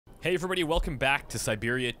Hey everybody, welcome back to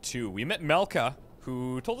Syberia 2. We met Malka,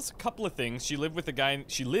 who told us a couple of things. She lives with a guy named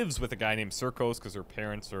Sirkos because her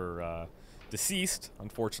parents are deceased,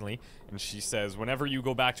 unfortunately. And she says, whenever you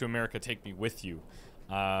go back to America, take me with you.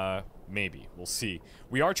 Maybe. We'll see.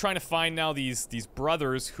 We are trying to find now these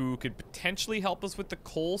brothers who could potentially help us with the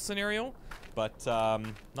coal scenario, but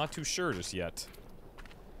not too sure just yet.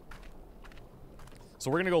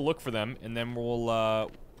 So we're gonna go look for them, and then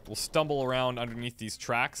we'll stumble around underneath these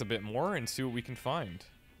tracks a bit more and see what we can find.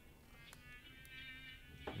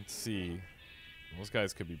 Let's see. Those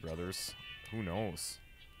guys could be brothers. Who knows?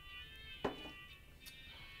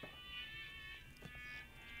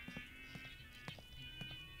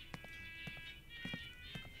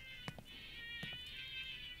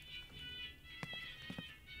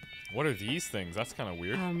 What are these things? That's kind of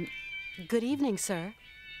weird. Good evening, sir.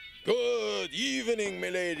 Good evening,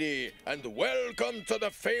 milady, and welcome to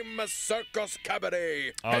the famous Circus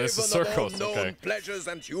Cabaret. Oh, this is Haven of Circus, unknown okay. pleasures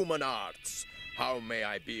and human arts. How may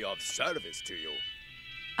I be of service to you?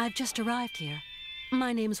 I've just arrived here.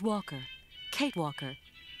 My name's Walker. Kate Walker.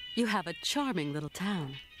 You have a charming little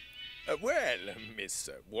town. Well,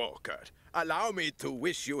 Miss Walker, allow me to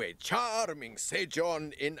wish you a charming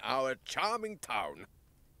sojourn in our charming town.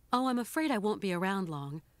 Oh, I'm afraid I won't be around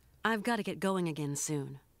long. I've got to get going again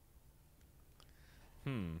soon.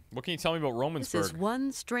 What can you tell me about Romansburg? This is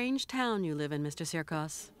one strange town you live in, Mr.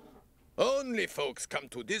 Sirkos. Only folks come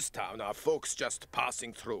to this town are folks just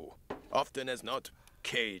passing through. Often as not,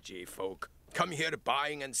 cagey folk. Come here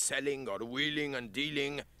buying and selling or wheeling and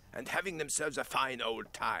dealing and having themselves a fine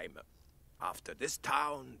old time. After this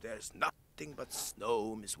town, there's nothing but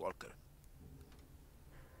snow, Miss Walker.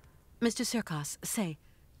 Mr. Sirkos, say,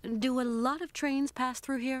 do a lot of trains pass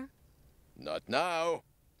through here? Not now.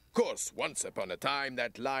 Course, once upon a time,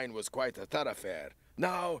 that line was quite a thoroughfare.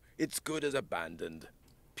 Now, it's good as abandoned.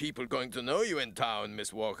 People going to know you in town,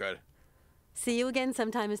 Miss Walker. See you again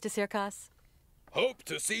sometime, Mr. Sirkos. Hope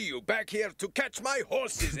to see you back here to catch my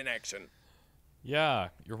horses in action. Yeah,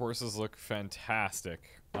 your horses look fantastic.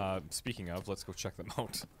 Speaking of, let's go check them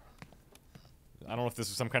out. I don't know if this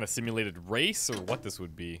was some kind of simulated race or what this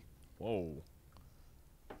would be. Whoa.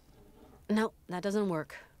 No, that doesn't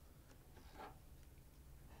work.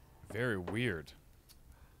 Very weird.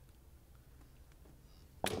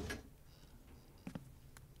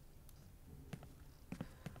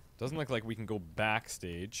 Doesn't look like we can go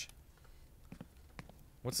backstage.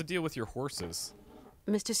 What's the deal with your horses?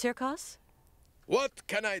 Mr. Sirkos? What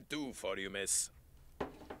can I do for you, miss?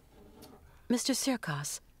 Mr.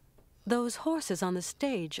 Sirkos, those horses on the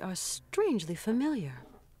stage are strangely familiar.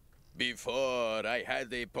 Before, I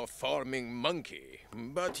had a performing monkey,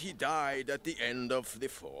 but he died at the end of the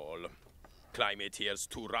fall. Climate here's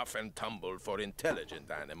too rough and tumble for intelligent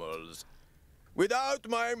animals. Without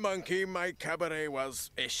my monkey, my cabaret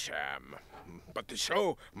was a sham. But the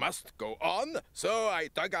show must go on, so I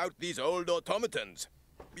dug out these old automatons.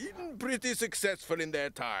 Been pretty successful in their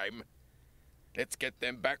time. Let's get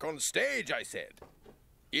them back on stage, I said.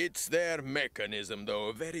 It's their mechanism,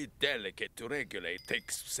 though, very delicate to regulate,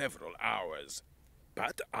 takes several hours.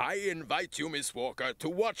 But I invite you, Miss Walker, to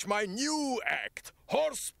watch my new act,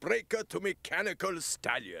 Horsebreaker to Mechanical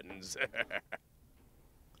Stallions.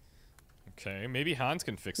 Okay, maybe Hans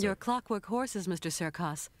can fix Your it. clockwork horses, Mr.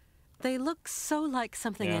 Sirkos. They look so like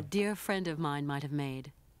something Yeah. a dear friend of mine might have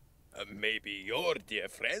made. Maybe your dear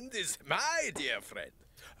friend is my dear friend.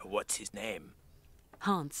 What's his name?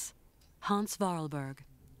 Hans Vorarlberg.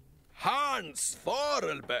 Hans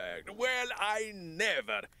Vorarlberg. Well, I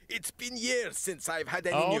never. It's been years since I've had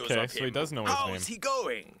any news okay, of him. so he does know his name. How's he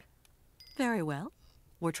going? Very well.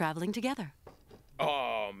 We're traveling together.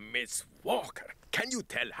 Oh, Miss Walker, can you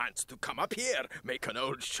tell Hans to come up here? Make an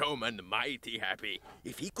old showman mighty happy.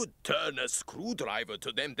 If he could turn a screwdriver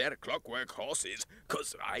to them their clockwork horses,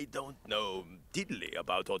 'cause I don't know diddly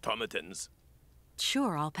about automatons.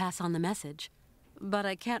 Sure, I'll pass on the message. But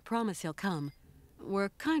I can't promise he'll come. We're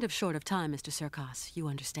kind of short of time, Mr. Sirkos, you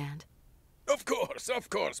understand. Of course,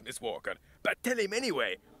 Miss Walker. But tell him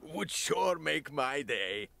anyway. Would sure make my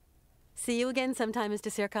day. See you again sometime,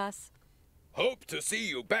 Mr. Sirkos. Hope to see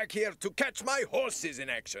you back here to catch my horses in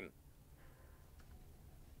action.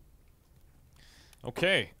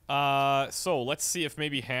 Okay, so let's see if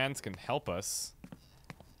maybe Hans can help us.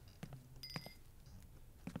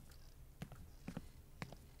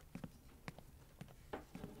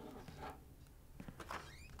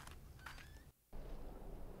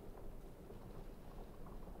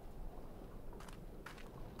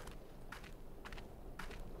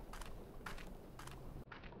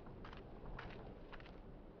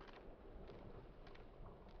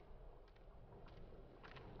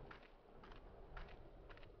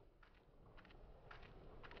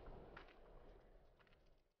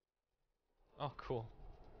 Oh, cool.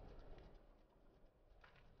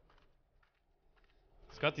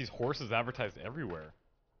 It's got these horses advertised everywhere.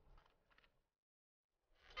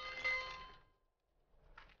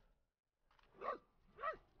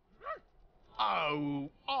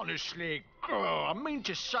 Oh, honestly, I mean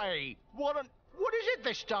to say, what is it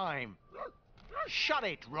this time? Shut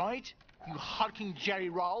it, right? You hulking jelly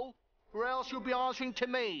roll, or else you'll be answering to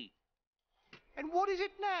me. And what is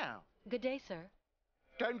it now? Good day, sir.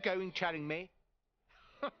 Don't go in telling me.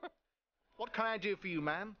 What can I do for you,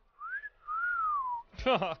 ma'am?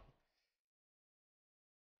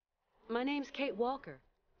 My name's Kate Walker.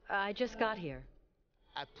 I just got here.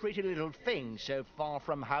 A pretty little thing so far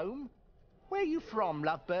from home. Where are you from,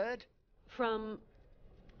 lovebird? From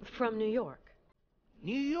New York.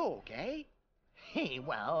 New York, eh? Hey,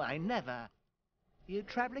 well, I never. You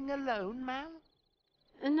traveling alone, ma'am?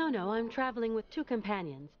 No, I'm traveling with 2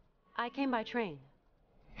 companions. I came by train.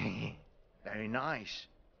 Very nice.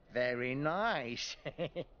 Very nice.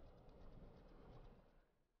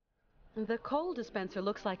 The coal dispenser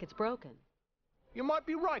looks like it's broken. You might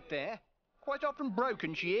be right there. Quite often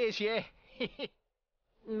broken she is, yeah.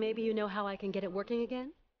 Maybe you know how I can get it working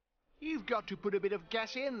again? You've got to put a bit of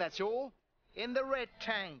gas in, that's all. In the red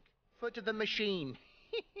tank. Foot of the machine.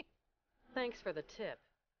 Thanks for the tip.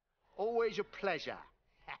 Always a pleasure.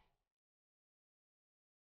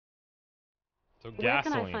 So Where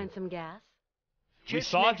gasoline. can I find some gas? Just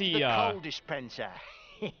saw next to the, the coal dispenser.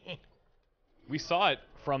 We saw it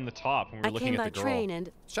from the top when we were looking at the girl. I came by train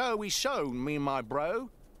and... So we sown, me and my bro.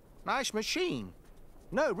 Nice machine.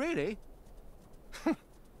 No, really.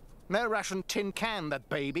 No Russian tin can, that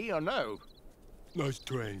baby, or no? Nice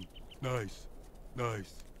train. Nice.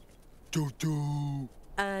 Nice. Choo-choo.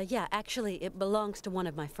 Yeah, actually, it belongs to one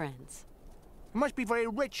of my friends. Must be very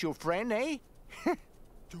rich, your friend, eh?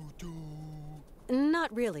 Choo-choo.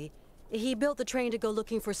 Not really. He built the train to go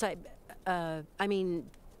looking for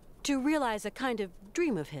to realize a kind of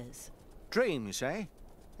dream of his. Dream, you say?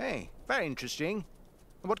 Hey, very interesting.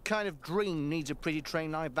 What kind of dream needs a pretty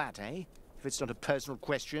train like that, eh? If it's not a personal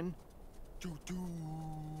question. Choo-choo.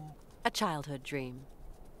 A childhood dream.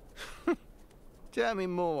 Tell me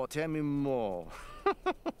more, tell me more.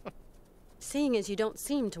 Seeing as you don't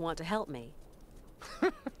seem to want to help me.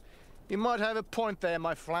 You might have a point there,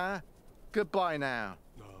 my flower. Goodbye now.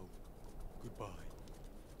 No. Goodbye.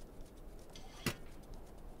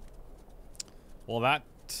 Well, that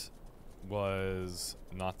was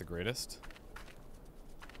not the greatest.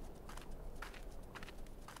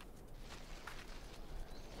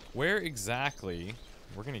 Where exactly?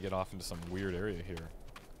 We're gonna get off into some weird area here.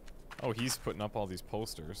 Oh, he's putting up all these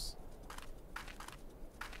posters.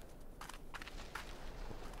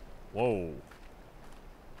 Whoa.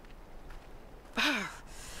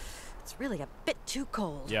 It's really a bit too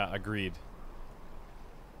cold. Yeah, agreed.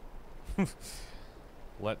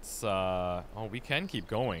 Let's, oh, we can keep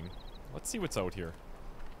going. Let's see what's out here.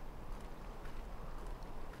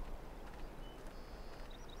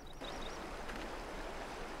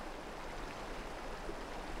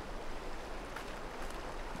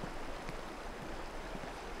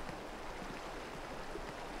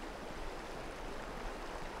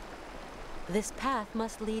 This path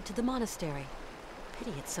must lead to the monastery.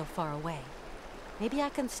 Pity it's so far away. Maybe I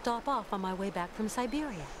can stop off on my way back from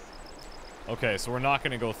Syberia. Okay, so we're not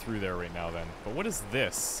gonna go through there right now then. But what is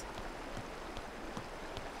this?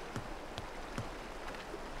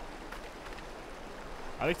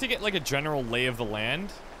 I like to get like a general lay of the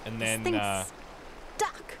land, and then This thing's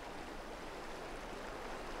stuck.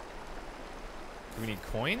 do we need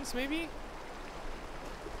coins maybe?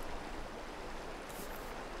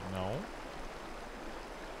 No.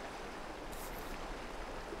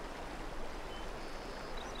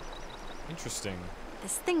 Interesting.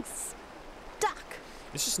 This thing's stuck.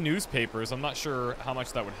 It's just newspapers. I'm not sure how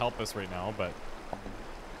much that would help us right now, but...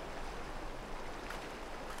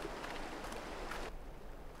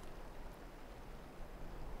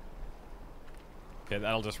 Okay,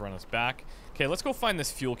 that'll just run us back. Okay, let's go find this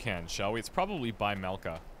fuel can, shall we? It's probably by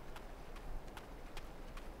Malka.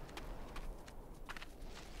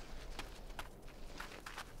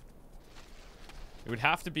 It would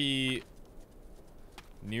have to be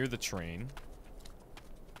near the train.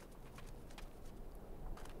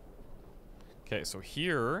 Okay, so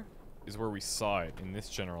here is where we saw it, in this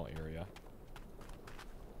general area.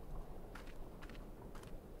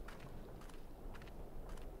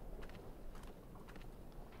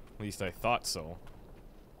 At least I thought so.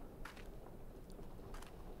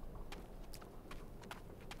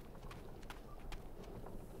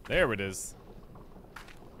 There it is.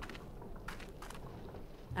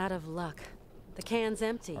 Out of luck. The The can's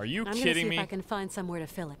empty. Are you I'm kidding gonna see me? if I can find somewhere to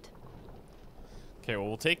fill it. Okay, well,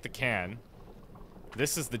 we'll take the can.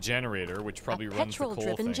 This is the generator, which probably runs the coal thing.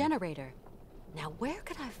 Petrol-driven generator. Now, where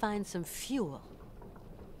could I find some fuel?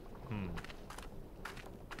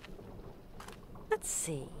 Let's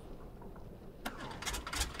see.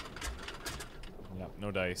 Yep, no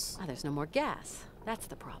dice. Oh, there's no more gas. That's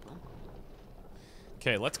the problem.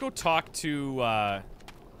 Okay, let's go talk to,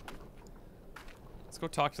 let's go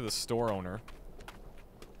talk to the store owner.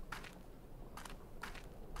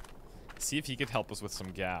 See if he could help us with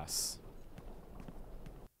some gas.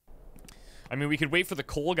 I mean, we could wait for the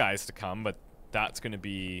coal guys to come, but that's going to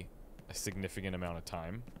be a significant amount of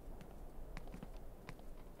time.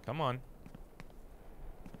 Come on.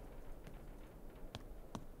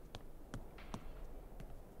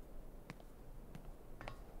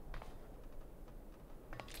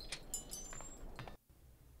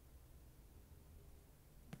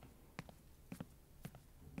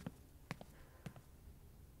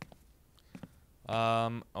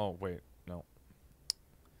 Oh, wait, no.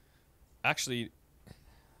 Actually,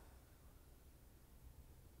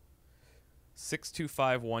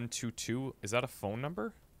 625122, is that a phone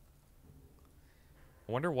number?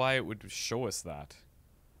 I wonder why it would show us that.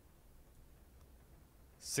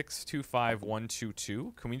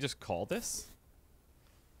 625122, can we just call this?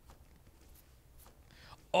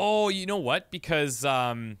 Oh, you know what? Because,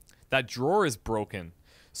 that drawer is broken.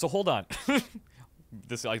 So hold on.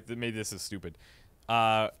 Maybe this is stupid.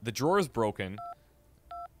 The drawer is broken.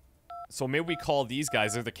 So maybe we call these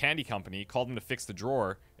guys. They're the candy company. Call them to fix the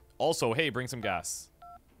drawer. Also, hey, bring some gas.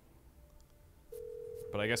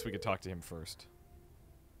 But I guess we could talk to him first.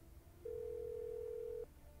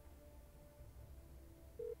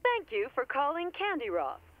 Thank you for calling Candy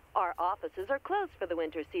Roth. Our offices are closed for the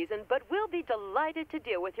winter season, but we'll be delighted to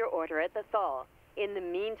deal with your order at the thaw. In the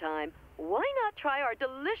meantime, why not try our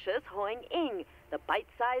delicious Hoing Ing, the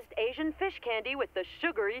bite-sized Asian fish candy with the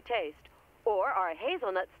sugary taste, or our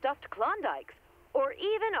hazelnut stuffed Klondikes, or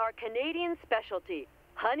even our Canadian specialty,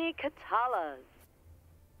 honey Katalas.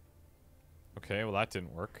 Okay, well that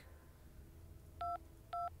didn't work.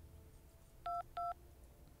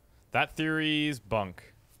 That theory's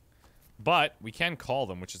bunk. But we can call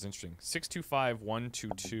them, which is interesting.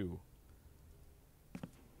 625122.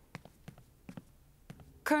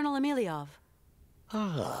 Colonel Emiliov.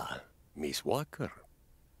 Ah, Miss Walker.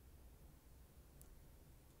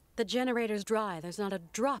 The generator's dry. There's not a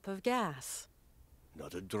drop of gas.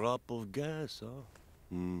 Not a drop of gas, huh?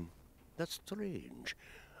 That's strange.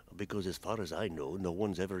 Because as far as I know, no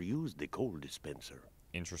one's ever used the coal dispenser.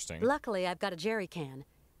 Interesting. Luckily, I've got a jerry can.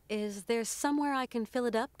 Is there somewhere I can fill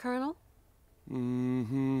it up, Colonel?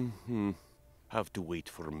 Have to wait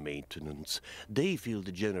for maintenance. They fill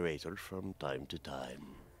the generator from time to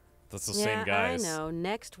time. That's the same guys. I know.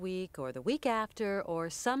 Next week, or the week after, or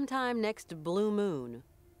sometime next blue moon.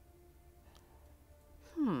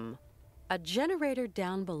 A generator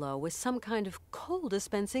down below with some kind of coal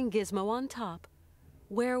dispensing gizmo on top.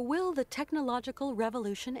 Where will the technological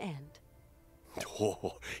revolution end?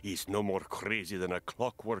 Oh, he's no more crazy than a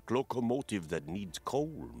clockwork locomotive that needs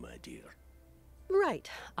coal, my dear. Right.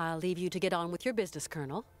 I'll leave you to get on with your business,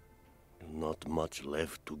 Colonel. Not much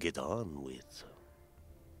left to get on with.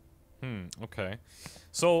 Okay.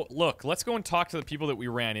 So, look, let's go and talk to the people that we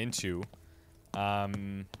ran into.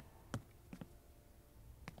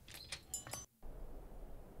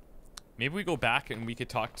 Maybe we go back and we could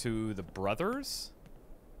talk to the brothers?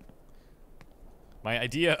 My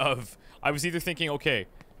idea of... I was either thinking, okay,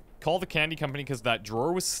 call the candy company because that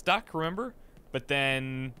drawer was stuck, remember? But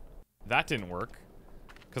then that didn't work.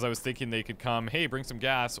 Because I was thinking they could come, hey, bring some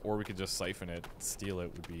gas, or we could just siphon it. Steal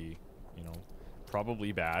it would be, you know,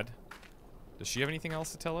 probably bad. Does she have anything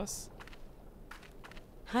else to tell us?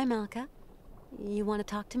 Hi, Malka. You want to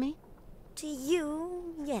talk to me? To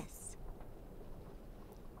you, yes.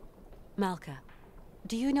 Malka,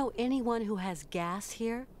 do you know anyone who has gas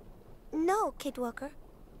here? No, Kid Walker.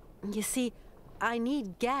 You see, I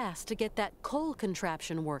need gas to get that coal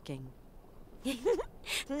contraption working.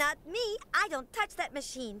 Not me. I don't touch that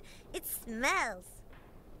machine. It smells.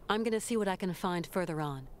 I'm gonna see what I can find further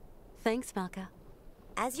on. Thanks, Malka.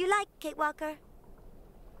 As you like, Kate Walker.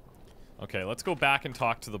 Okay, let's go back and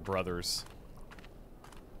talk to the brothers.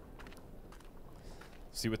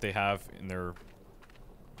 See what they have in their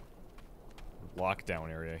lockdown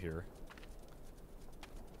area here.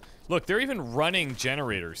 Look, they're even running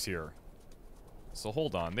generators here. So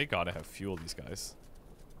hold on, they gotta have fuel, these guys.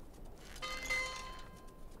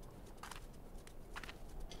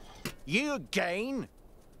 You again?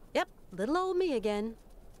 Yep, little old me again.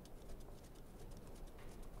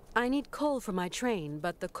 I need coal for my train,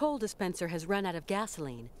 but the coal dispenser has run out of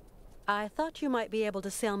gasoline. I thought you might be able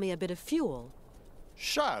to sell me a bit of fuel.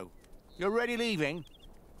 So, you're already leaving?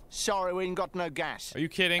 Sorry, we ain't got no gas. Are you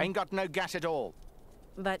kidding? Ain't got no gas at all.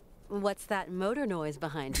 But what's that motor noise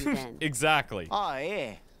behind you then? Exactly. Oh,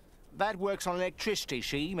 yeah. That works on electricity,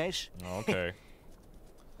 see, miss? Okay.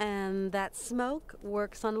 And that smoke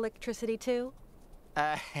works on electricity too?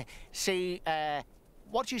 See,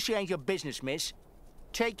 what you say ain't your business, miss.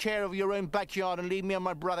 Take care of your own backyard and leave me and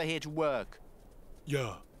my brother here to work.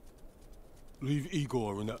 Yeah. Leave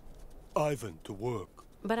Igor and Ivan to work.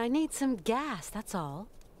 But I need some gas, that's all.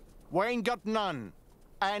 We ain't got none.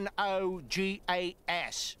 N-O-G-A-S.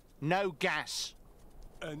 No gas.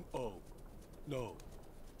 N-O. No.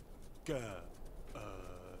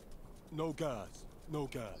 No gas. No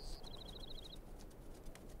gas.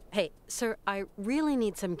 Hey, sir, I really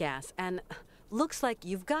need some gas, and looks like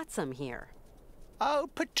you've got some here. Oh,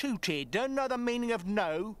 patootie, don't know the meaning of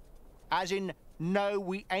no? As in, no,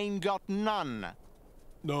 we ain't got none.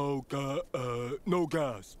 No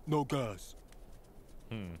gas. No gas.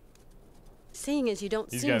 Seeing as you don't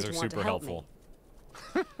These seem guys to are want super to help helpful.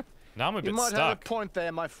 me. Now I'm a You bit might have a stuck. point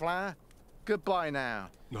there, my flower. Goodbye now.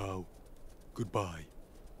 No. Goodbye.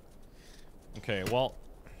 Okay, well,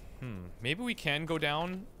 maybe we can go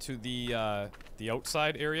down to the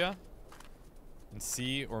outside area and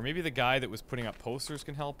see, or maybe the guy that was putting up posters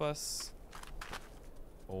can help us,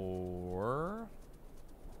 or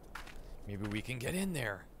maybe we can get in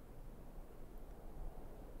there.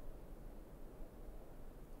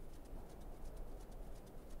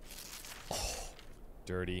 Oh,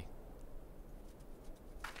 dirty.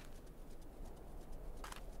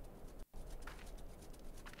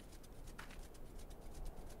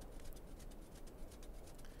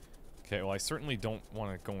 Okay, well, I certainly don't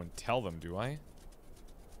want to go and tell them, do I?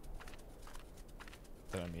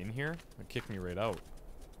 That I'm in here? They kick me right out.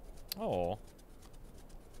 Oh.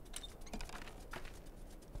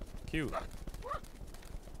 Cute.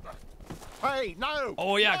 Hey, no!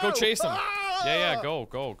 Oh, yeah, no! go chase him. Ah! Yeah, go.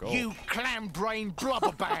 You clam-brain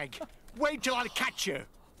blubber bag! Wait till I catch you!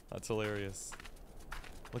 That's hilarious.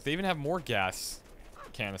 Look, they even have more gas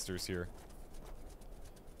canisters here.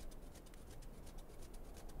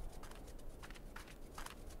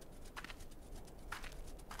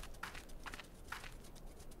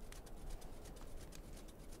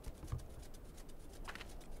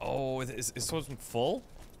 Oh, is this one full?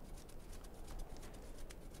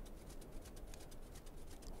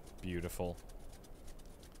 Beautiful.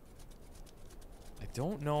 I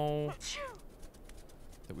don't know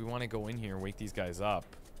that we want to go in here and wake these guys up.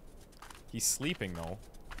 He's sleeping, though.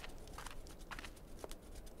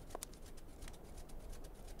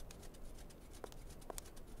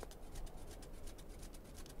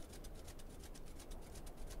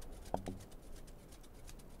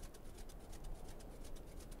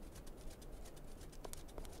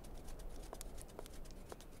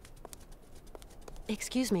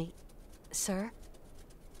 Excuse me, sir?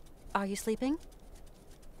 Are you sleeping?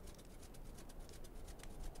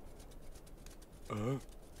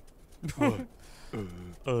 What?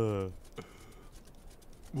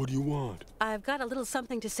 What do you want? I've got a little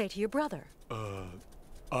something to say to your brother.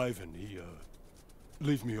 Ivan, he,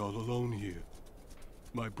 leave me all alone here.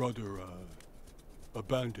 My brother,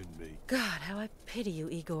 abandoned me. God, how I pity you,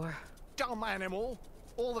 Igor. Dumb animal!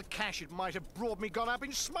 All the cash it might have brought me gone up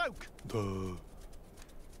in smoke!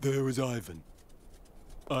 There is Ivan.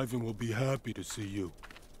 Ivan will be happy to see you.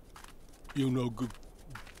 You know,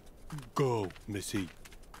 go, Missy.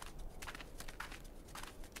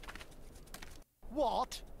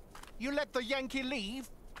 What? You let the Yankee leave?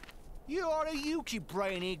 You are a Yuki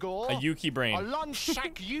brain, Igor. A Yuki brain. A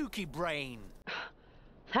lunch-sack Yuki brain.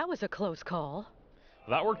 That was a close call.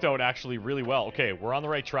 That worked out actually really well. Okay, we're on the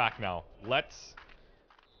right track now. Let's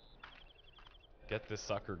get this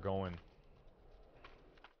sucker going.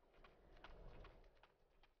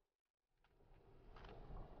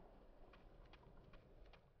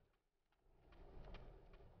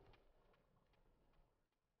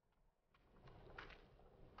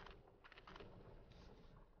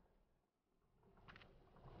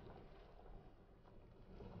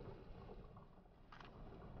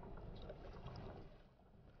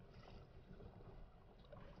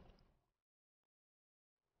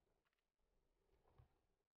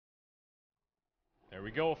 There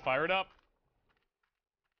we go, fire it up.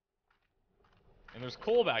 And there's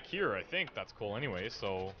coal back here, I think that's coal anyway,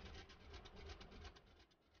 so...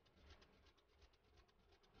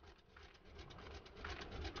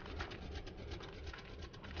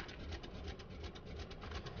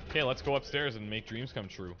 Okay, let's go upstairs and make dreams come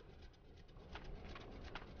true.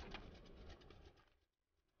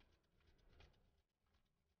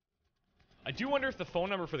 I do wonder if the phone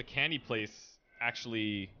number for the candy place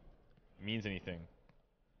actually means anything.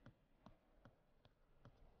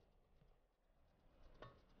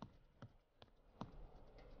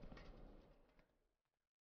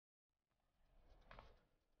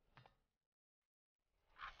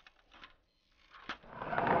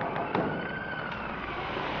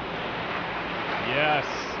 Yes.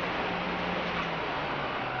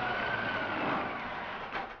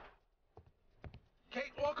 Kate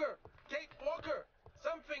Walker! Kate Walker!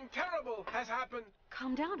 Something terrible has happened.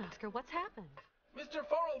 Calm down, Oscar. What's happened? Mr.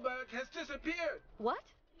 Forelberg has disappeared. What?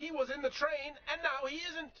 He was in the train, and now he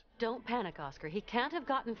isn't. Don't panic, Oscar. He can't have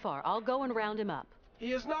gotten far. I'll go and round him up.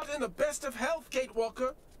 He is not in the best of health, Kate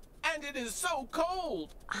Walker. And it is so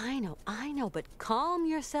cold. I know, but calm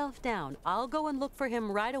yourself down. I'll go and look for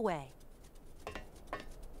him right away.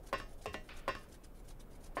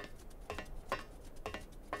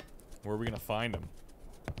 Where are we gonna find him?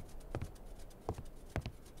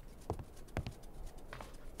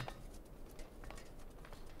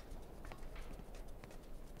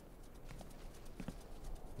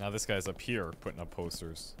 Now this guy's up here putting up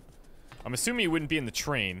posters. I'm assuming he wouldn't be in the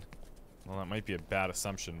train. Well, that might be a bad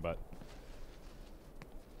assumption, but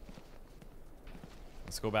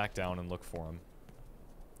let's go back down and look for him.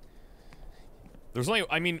 There's only,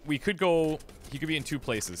 I mean, we could go, he could be in two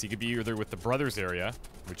places. He could be either with the brothers area,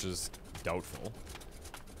 which is doubtful.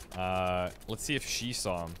 Let's see if she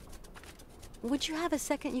saw him. Would you have a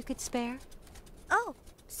second you could spare? Oh,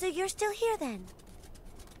 so you're still here then?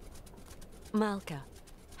 Malka,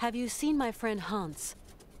 have you seen my friend Hans?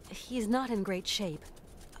 He's not in great shape.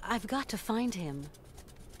 I've got to find him.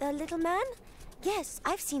 The little man? Yes,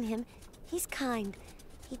 I've seen him. He's kind.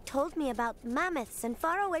 He told me about mammoths and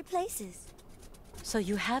faraway places. So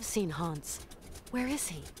you have seen Hans. Where is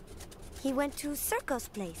he? He went to Circo's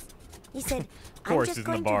place. He said, Of I'm course, just he's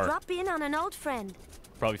in the going to bar. drop in on an old friend.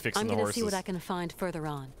 Probably fixing I'm the gonna horses. see what I can find further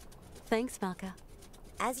on. Thanks, Malka.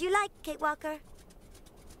 As you like, Kate Walker.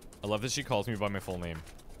 I love that she calls me by my full name.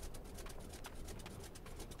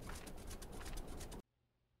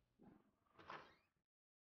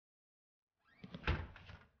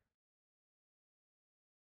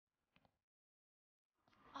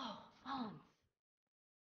 Oh, Hans.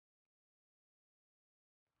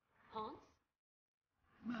 Hans?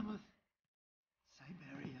 Mammoth.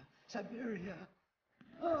 Syberia.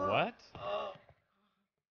 What?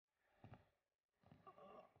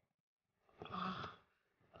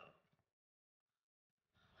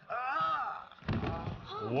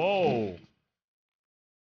 Whoa.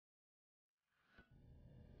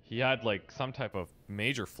 He had like some type of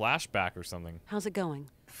major flashback or something. How's it going?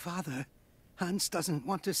 Father, Hans doesn't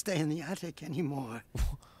want to stay in the attic anymore.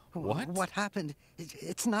 What? What happened?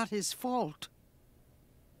 It's not his fault.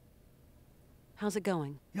 How's it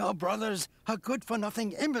going? Your brother's a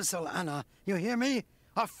good-for-nothing imbecile, Anna. You hear me?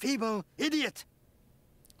 A feeble idiot.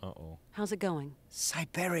 Uh-oh. How's it going?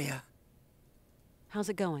 Syberia. How's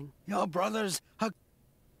it going? Your brother's a...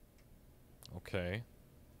 Okay.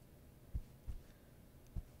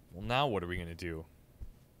 Well, now what are we gonna do?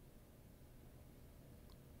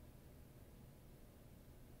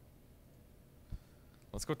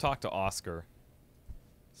 Let's go talk to Oscar.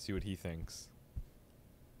 See what he thinks.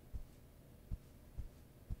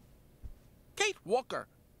 Kate Walker,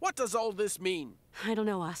 what does all this mean? I don't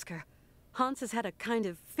know, Oscar. Hans has had a kind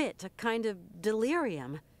of fit, a kind of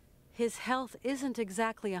delirium. His health isn't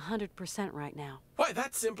exactly 100% right now. Why,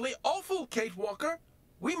 that's simply awful, Kate Walker.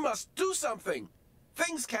 We must do something.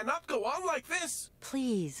 Things cannot go on like this.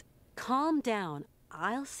 Please, calm down.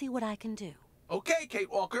 I'll see what I can do. Okay,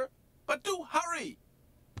 Kate Walker, but do hurry.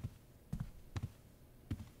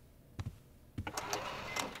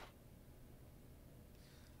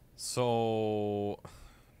 So,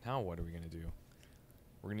 now what are we gonna do?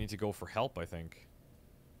 We're gonna need to go for help, I think.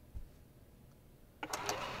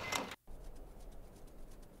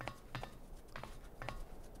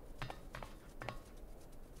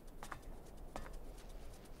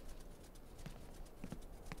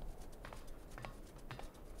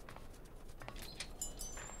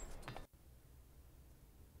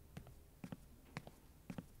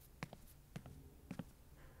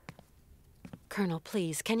 Colonel,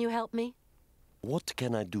 please, can you help me? What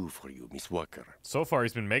can I do for you, Miss Walker? So far,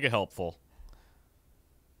 he's been mega helpful.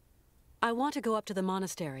 I want to go up to the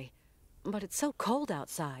monastery, but it's so cold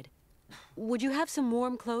outside. Would you have some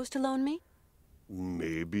warm clothes to loan me?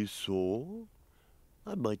 Maybe so.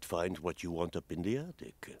 I might find what you want up in the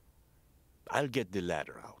attic. I'll get the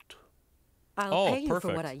ladder out. I'll pay you for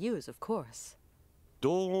perfect. what I use, of course.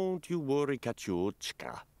 Don't you worry,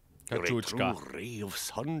 Kachuchka. You're a Kachuchka. true ray of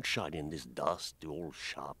sunshine in this dusty old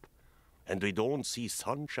shop. And we don't see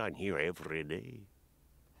sunshine here every day.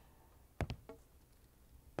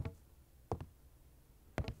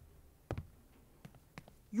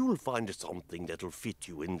 You'll find something that'll fit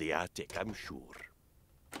you in the attic, I'm sure.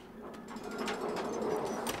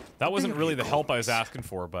 That wasn't really the help I was asking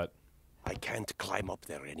for, but... I can't climb up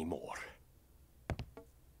there anymore.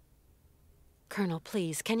 Colonel,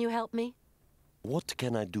 please, can you help me? What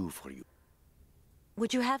can I do for you?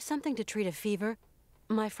 Would you have something to treat a fever?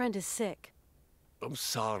 My friend is sick. I'm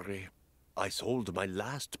sorry. I sold my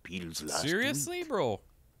last pills last Seriously, week. bro?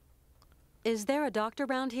 Is there a doctor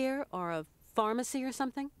around here, or a pharmacy or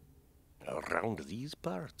something? Around these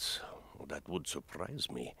parts? That would surprise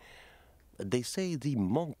me. They say the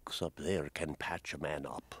monks up there can patch a man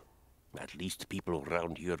up. At least people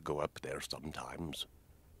around here go up there sometimes.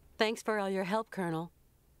 Thanks for all your help, Colonel.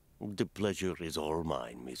 The pleasure is all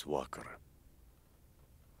mine, Miss Walker.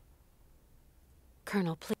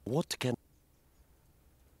 Colonel, please. What can...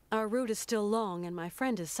 Our route is still long, and my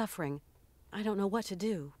friend is suffering. I don't know what to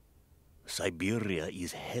do. Syberia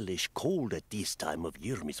is hellish cold at this time of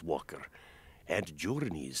year, Miss Walker. And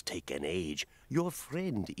journeys take an age. Your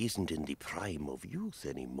friend isn't in the prime of youth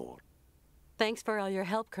anymore. Thanks for all your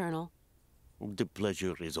help, Colonel. The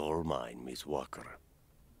pleasure is all mine, Miss Walker.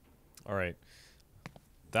 All right.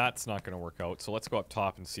 That's not going to work out, so let's go up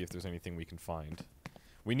top and see if there's anything we can find.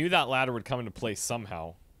 We knew that ladder would come into place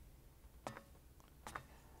somehow.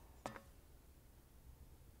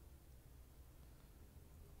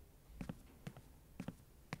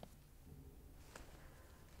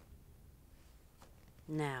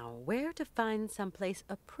 Now, where to find someplace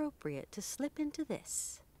appropriate to slip into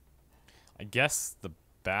this? I guess the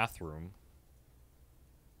bathroom.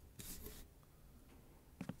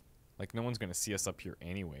 Like, no one's going to see us up here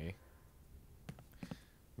anyway.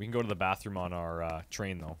 We can go to the bathroom on our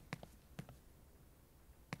train, though.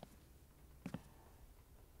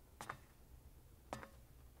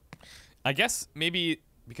 I guess maybe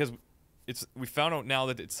because we found out now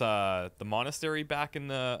that it's the monastery back in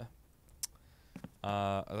the...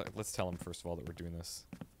 let's tell him, first of all, that we're doing this.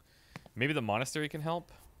 Maybe the monastery can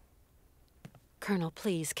help? Colonel,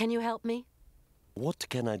 please, can you help me? What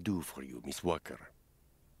can I do for you, Miss Walker?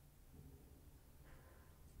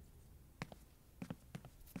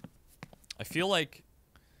 I feel like...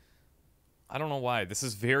 I don't know why. This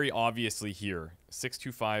is very obviously here.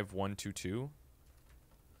 625-122.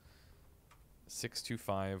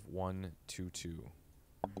 625-122.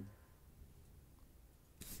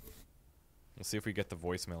 Let's see if we get the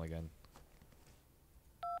voicemail again.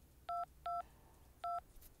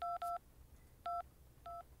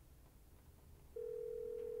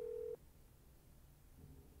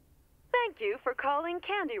 Thank you for calling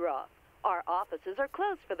Candy Roth. Our offices are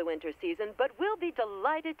closed for the winter season, but we'll be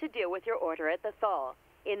delighted to deal with your order at the thaw.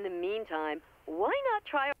 In the meantime, why not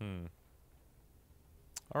try...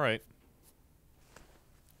 All right.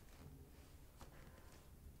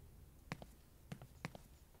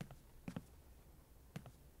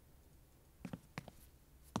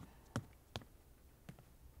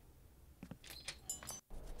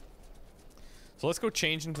 So let's go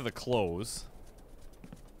change into the clothes.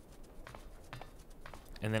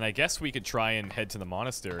 And then I guess we could try and head to the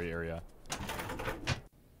monastery area.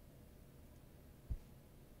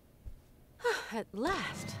 At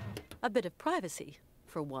last. A bit of privacy,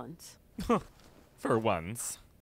 for once. For once.